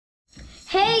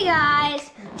Hey guys,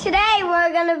 today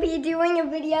we're gonna be doing a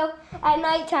video at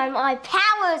nighttime. My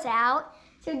power's out,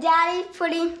 so Daddy's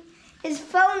putting his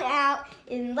phone out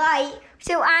in light,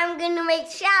 so I'm gonna make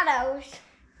shadows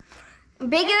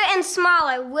bigger and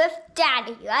smaller with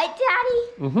Daddy, right Daddy?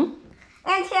 Mm-hmm.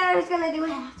 And Sarah's gonna do it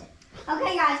after.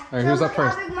 Okay guys, All right, who's so up look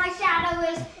first? how big my shadow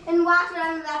is and watch what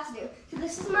I'm about to do. So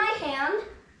this is my hand.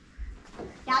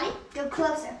 Daddy, go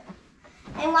closer.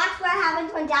 And watch what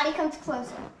happens when Daddy comes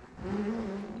closer.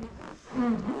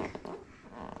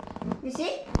 You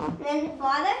see? And then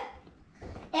farther.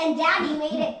 And Daddy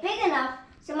made it big enough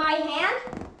so my hand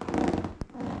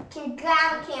can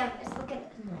grab a canvas. Look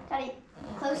at this. Daddy,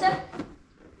 closer.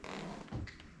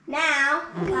 Now,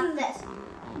 got this.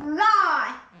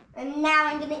 Raw. And now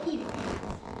I'm gonna eat it.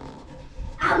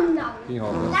 I'm not. Can you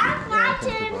hold this? That's my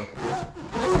turn.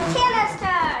 It's Tana's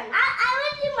turn. I want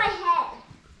to do my head.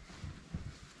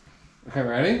 Okay,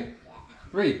 ready? Yeah.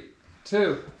 3,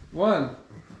 2, 1.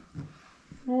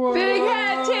 Whoa. Big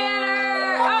head,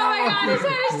 Tanner! Oh my God, his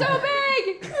head is so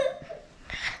big!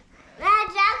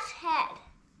 That's Jack's head.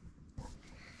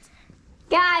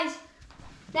 Guys,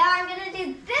 now I'm gonna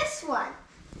do this one.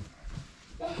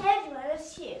 The head one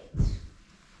is huge.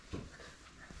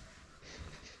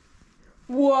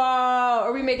 Whoa!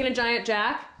 Are we making a giant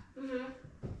Jack? Mm-hmm.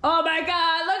 Oh my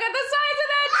God! Look at the size of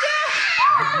that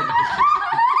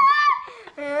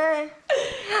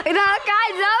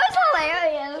Guys, that was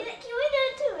hilarious. Can we do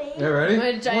it to me? Yeah, ready? Jack! A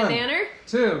giant 1, Tanner?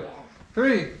 2,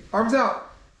 3. Arms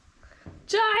out.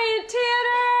 Giant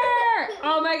Tanner!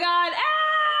 Oh my God!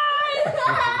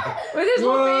 Ah! With his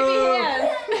little Whoa. baby hand.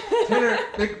 Tanner,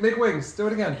 make wings. Do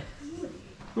it again.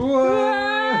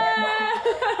 Whoa.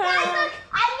 Guys, look,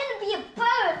 I'm gonna be a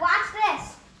bird. Watch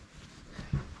this.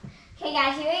 Okay,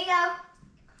 guys, here we go.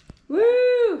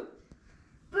 Woo!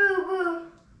 Boo, boo.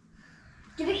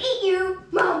 Gonna eat you,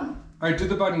 Mom. All right, do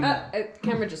the bunny now. The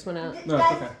camera just went out. No, it's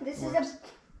Guys, okay. this is Works.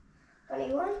 a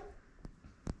funny one.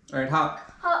 All right, hop.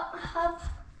 Hop, hop.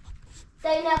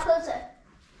 Stay now closer.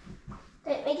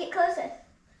 Stay, make it closer.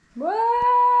 Whoa!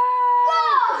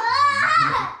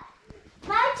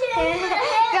 My turn.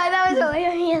 God, that was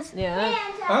hilarious. Yeah.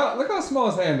 Oh, look how small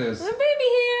his hand is. A baby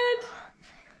hand.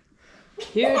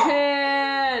 Cute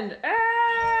hand. Ah!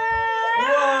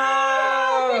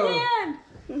 Whoa! Big hand.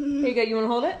 Here you go. You want to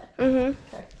hold it? Mm-hmm.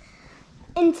 Okay.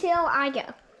 Until I go.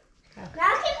 Now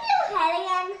can you do head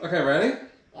again? Okay, ready?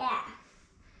 Yeah.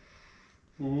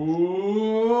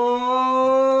 Whoa!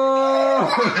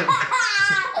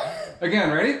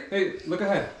 Again, ready? Hey, look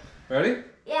ahead. Ready?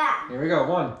 Yeah. Here we go.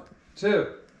 1, 2,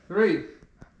 3.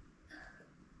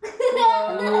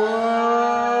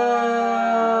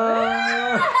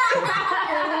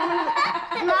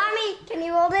 Mommy, can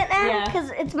you hold it now? Yeah.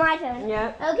 Because it's my turn.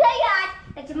 Yeah. Okay, guys,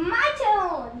 it's my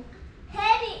turn.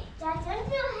 Head. Jack, don't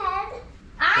do head.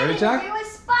 I'm Ready, gonna Jack? do a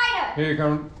spider. Here you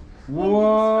come.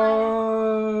 Whoa!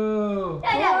 No,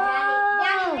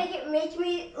 Daddy, make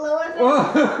me lower first. Whoa!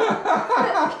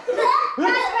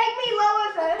 Guys, make me lower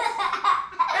first.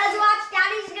 Guys, watch.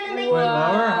 Daddy's gonna make me Wait,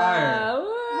 lower or higher?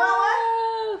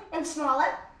 lower and smaller.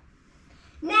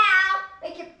 Now,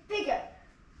 make it bigger.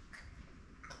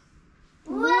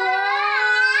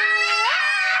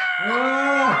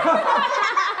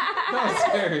 That was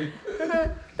scary.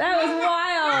 That was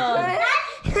wild.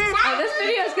 Oh, this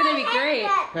video is gonna be great.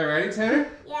 Okay, ready, Tanner?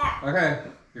 Yeah. Okay,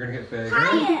 you're gonna get bigger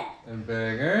Higher. and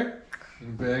bigger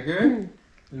and bigger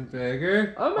and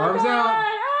bigger. Oh my Arms God. out.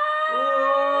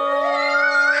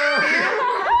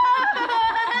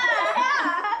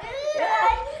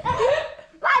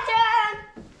 My turn.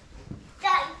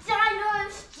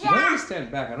 Dinosaurs, Let me Jack.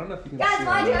 stand back. I don't know if you can Guys, see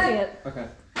my that. turn. Okay,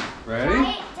 ready?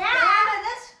 Right, Dad.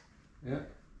 This. Yeah.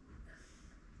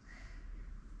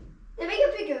 They make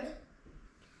it bigger.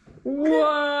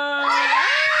 Whoa!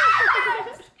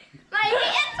 My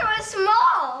hands are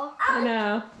small. I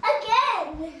know.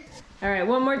 Again. All right,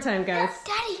 one more time, guys.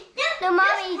 Daddy. No,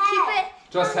 Mommy, keep it.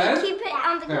 Just Mommy, head? Keep it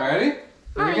on the Okay, couch. ready? Here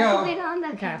we Mommy, go. keep it on the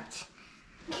Okay. couch.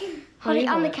 How Hold do it you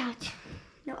on hold the it? couch.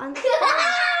 No, on the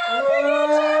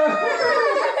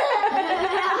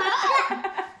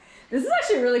This is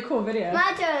actually a really cool video.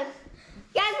 My turn.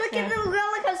 Guys, look at the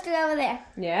roller coaster over there.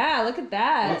 Yeah, look at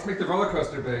that. Let's make the roller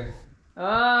coaster big.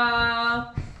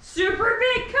 Super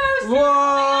big coaster. Whoa!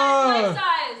 Life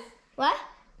size. What?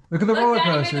 Look at the Look, roller Daddy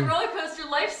made coaster. the roller coaster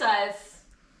life size.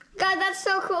 God, that's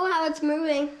so cool how it's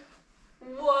moving.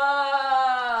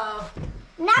 Whoa.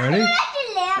 Now Ready? can I let you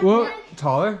lamp? Whoa,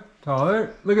 taller,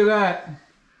 taller. Look at that.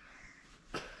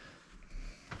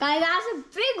 Guys, that's a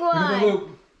big Look at the one.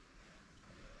 loop.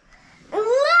 Whoa!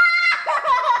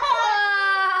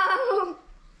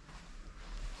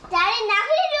 Daddy, now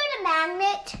can you do the magnet?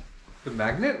 The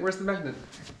magnet? Where's the magnet?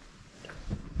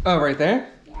 Oh, right there?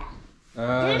 Yeah.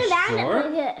 Sure. Do the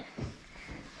magnet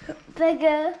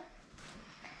bigger.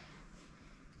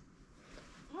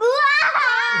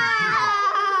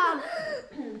 Wow!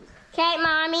 Okay,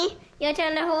 Mommy, your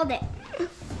turn to hold it.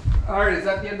 Alright, is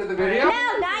that the end of the video?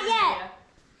 No, not yet.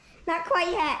 Not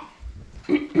quite yet.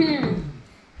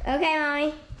 Okay,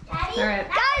 Mommy. Daddy? All right.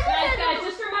 Guys,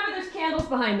 just remember there's candles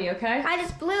behind me, okay? I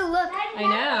just blew, look. I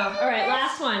know. All right,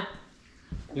 last one.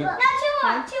 Yep. No,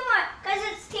 two more, because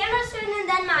it's Tana's turn and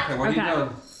then mine. Okay, what are you doing?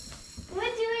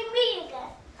 We're doing me again.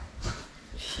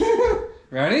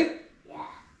 Ready? Yeah.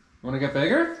 Want to get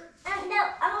bigger? No,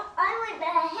 I want the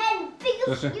head bigger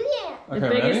Yes, sir. you can. Okay, The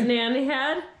biggest ready? nanny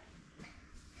head.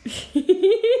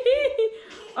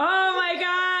 Oh my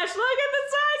gosh, look at the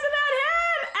size of that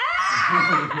head! Ah!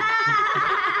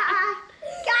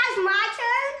 Guys, my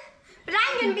turn, but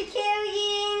I'm going to be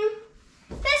carrying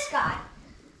this guy.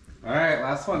 Alright,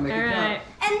 last one. Make All it right. count.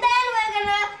 And then we're going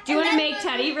to... Do you want to make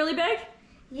Teddy really big?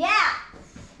 Yeah.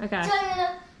 Okay. So I'm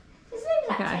gonna, his name's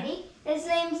not Okay. Teddy. His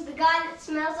name's the guy that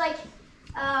smells like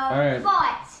right.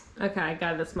 farts. Okay,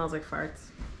 God, that smells like farts.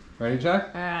 Ready,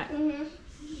 Jack? All right.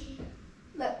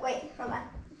 Look, wait, hold on.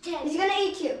 He's gonna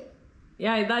eat you.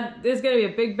 Yeah, that is gonna be a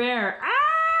big bear. Ah!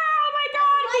 Oh my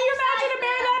God! Can you imagine a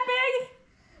bear that big?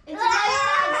 It's a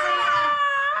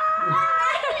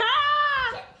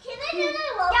Can I do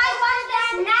that? Guys, watch this.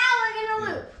 Now we're gonna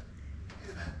loop.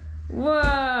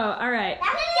 Whoa! All right.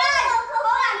 Guys, hold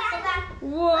on.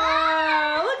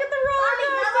 Whoa! Look at the roller Mommy,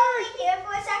 come coaster. over here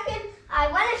for a second. I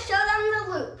want to show them the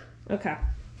loop. Okay.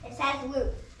 It says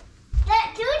loop.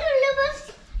 Do the loop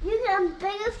as you can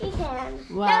big as you can.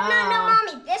 Wow.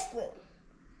 No, Mommy, this loop.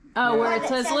 Oh, where Look, it it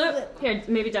says says loop? loop. Here,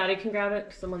 maybe Daddy can grab it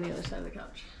because I'm on the other side of the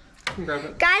couch. You can grab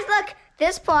it. Guys, look.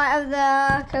 This part of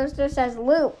the coaster says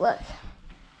loop. Look.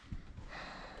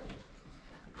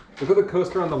 Look at the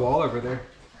coaster on the wall over there.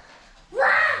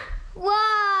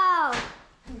 Whoa!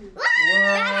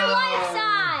 That's life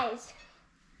size.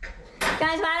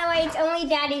 Guys, by the way, it's only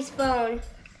Daddy's phone.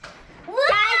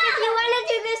 Guys, if you want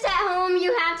to do this at home,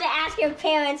 you have to ask your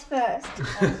parents first.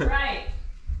 That's right.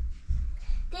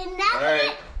 Then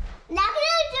Alright. Now can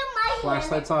I do my hand?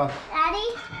 Flashlights off.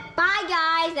 Daddy? Bye,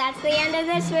 guys. That's the end of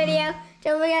this video.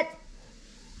 Don't forget.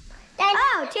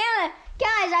 Oh, Taylor.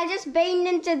 Guys, I just banged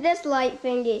into this light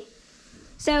thingy.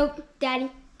 So, Daddy,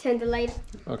 turn the light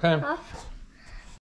Okay. off.